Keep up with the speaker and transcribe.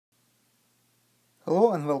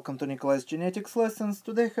Hello and welcome to Nikolai's Genetics Lessons.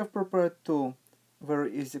 Today I have prepared two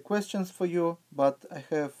very easy questions for you, but I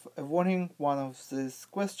have a warning. One of these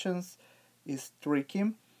questions is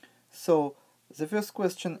tricky. So the first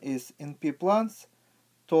question is, in pea plants,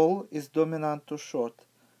 tall is dominant to short.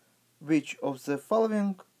 Which of the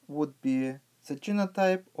following would be the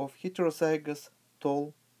genotype of heterozygous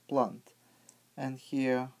tall plant? And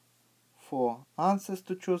here four answers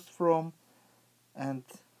to choose from, and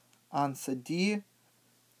answer D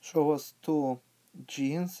shows two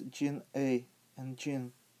genes, gene A and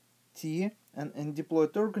gene T, and in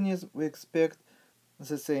diploid organism we expect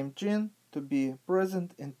the same gene to be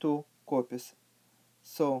present in two copies.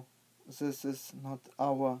 So this is not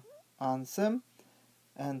our answer.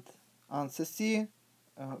 And answer C,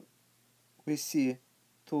 we see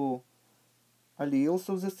two alleles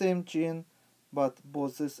of the same gene, but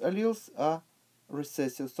both these alleles are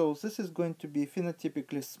recessive. So this is going to be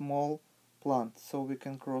phenotypically small plant. So we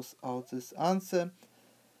can cross out this answer.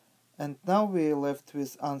 And now we're left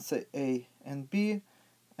with answer A and B,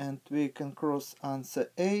 and we can cross answer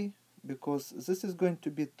A because this is going to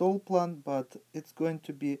be tall plant, but it's going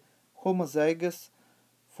to be homozygous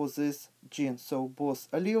for this gene. So both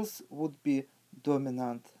alleles would be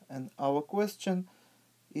dominant. And our question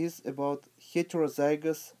is about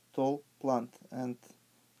heterozygous tall plant, and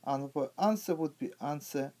our answer would be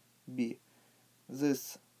answer B.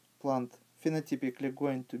 This plant phenotypically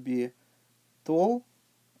going to be tall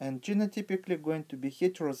and genotypically going to be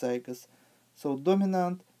heterozygous, so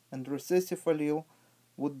dominant and recessive allele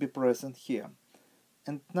would be present here.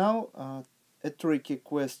 And now a tricky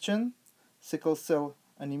question. Sickle cell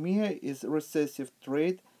anemia is a recessive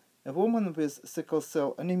trait. A woman with sickle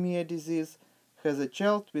cell anemia disease has a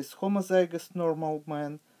child with homozygous normal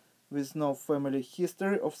man with no family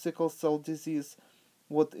history of sickle cell disease.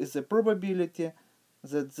 What is the probability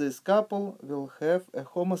that this couple will have a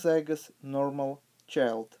homozygous normal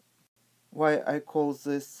child? Why I call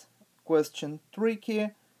this question tricky?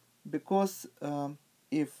 Because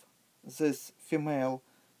if this female,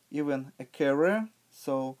 even a carrier,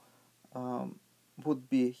 so would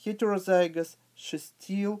be heterozygous, she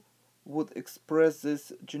still would express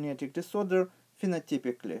this genetic disorder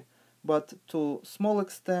phenotypically, but to small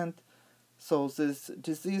extent. So this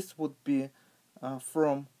disease would be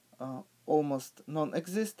from almost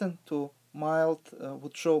non-existent to mild,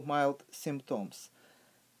 would show mild symptoms.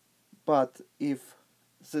 But if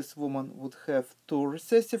this woman would have two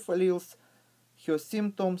recessive alleles, her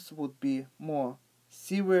symptoms would be more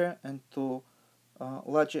severe and to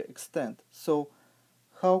larger extent. So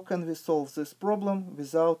how can we solve this problem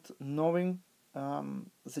without knowing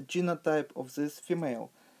the genotype of this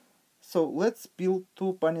female? So let's build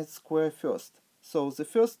two Punnett square first. So the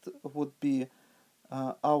first would be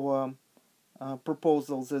our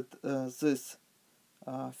proposal that this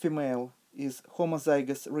female is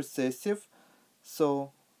homozygous recessive.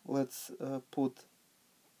 So let's put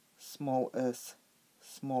small s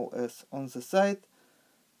on the side,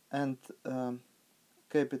 and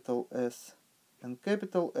capital S and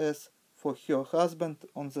capital S for her husband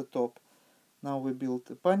on the top. Now we build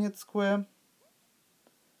a Punnett square,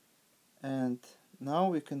 and now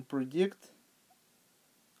we can predict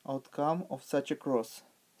outcome of such a cross.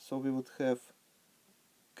 So we would have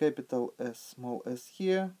capital S small s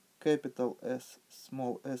here, capital S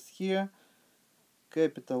small s here,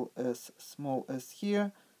 capital S small s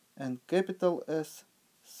here, and capital S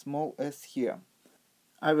small s here.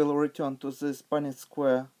 I will return to this Punnett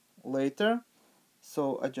square later,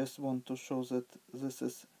 so I just want to show that this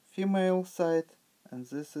is female side and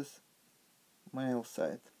this is male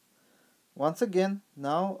side. Once again,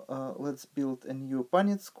 now let's build a new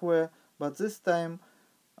Punnett square, but this time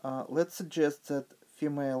let's suggest that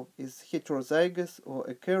female is heterozygous or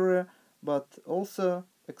a carrier, but also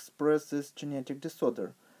express this genetic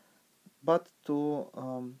disorder, but to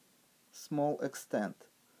small extent.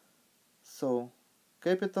 So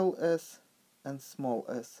capital S and small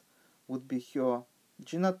s would be her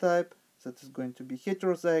genotype, that is going to be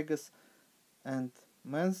heterozygous, and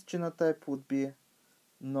man's genotype would be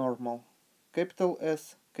normal. Capital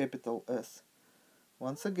S, capital S.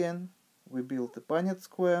 Once again, we build a Punnett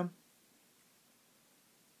square,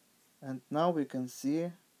 and now we can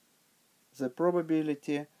see the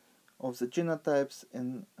probability of the genotypes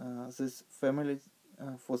in this family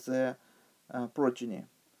for their progeny.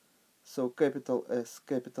 So capital S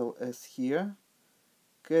here,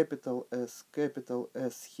 capital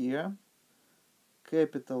S here,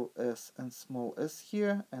 capital S and small s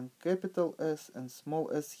here, and capital S and small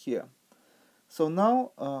s here. So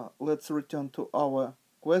now let's return to our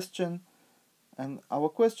question, and our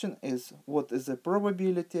question is, what is the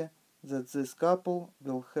probability that this couple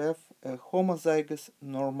will have a homozygous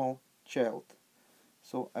normal child.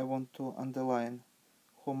 So I want to underline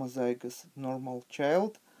homozygous normal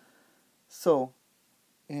child. So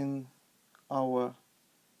in our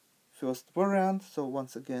first variant, so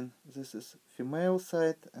once again, this is female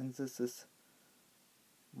side and this is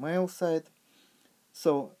male side.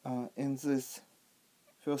 So in this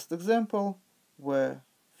first example, where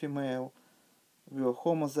female were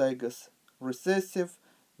homozygous recessive,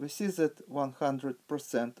 we see that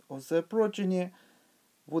 100% of the progeny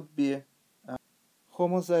would be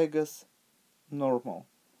homozygous normal.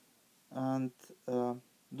 And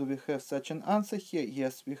do we have such an answer here?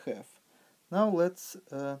 Yes, we have. Now let's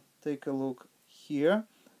take a look here.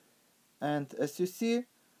 And as you see,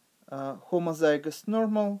 homozygous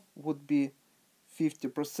normal would be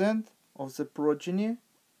 50% of the progeny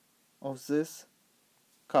of this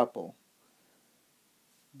couple.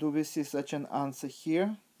 Do we see such an answer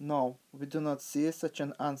here? No, we do not see such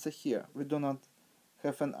an answer here. We do not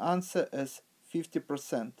have an answer as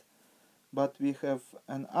 50%, but we have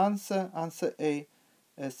an answer A,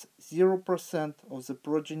 as 0% of the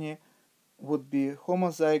progeny would be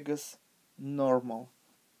homozygous normal.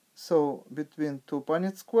 So between two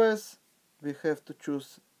Punnett squares, we have to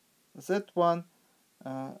choose that one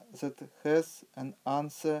that has an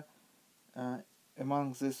answer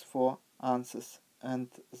among these four answers. And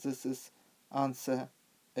this is answer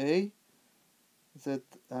A, that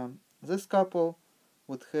this couple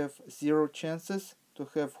would have 0 chances to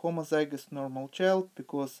have homozygous normal child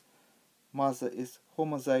because mother is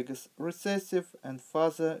homozygous recessive and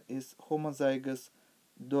father is homozygous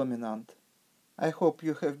dominant. I hope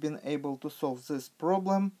you have been able to solve this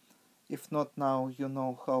problem. If not now, you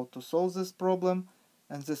know how to solve this problem.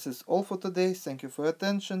 And this is all for today. Thank you for your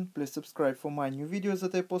attention. Please subscribe for my new videos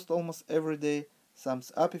that I post almost every day.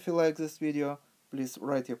 Thumbs up if you like this video. Please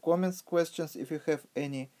write your comments, questions if you have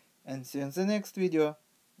any. And see you in the next video.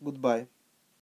 Goodbye.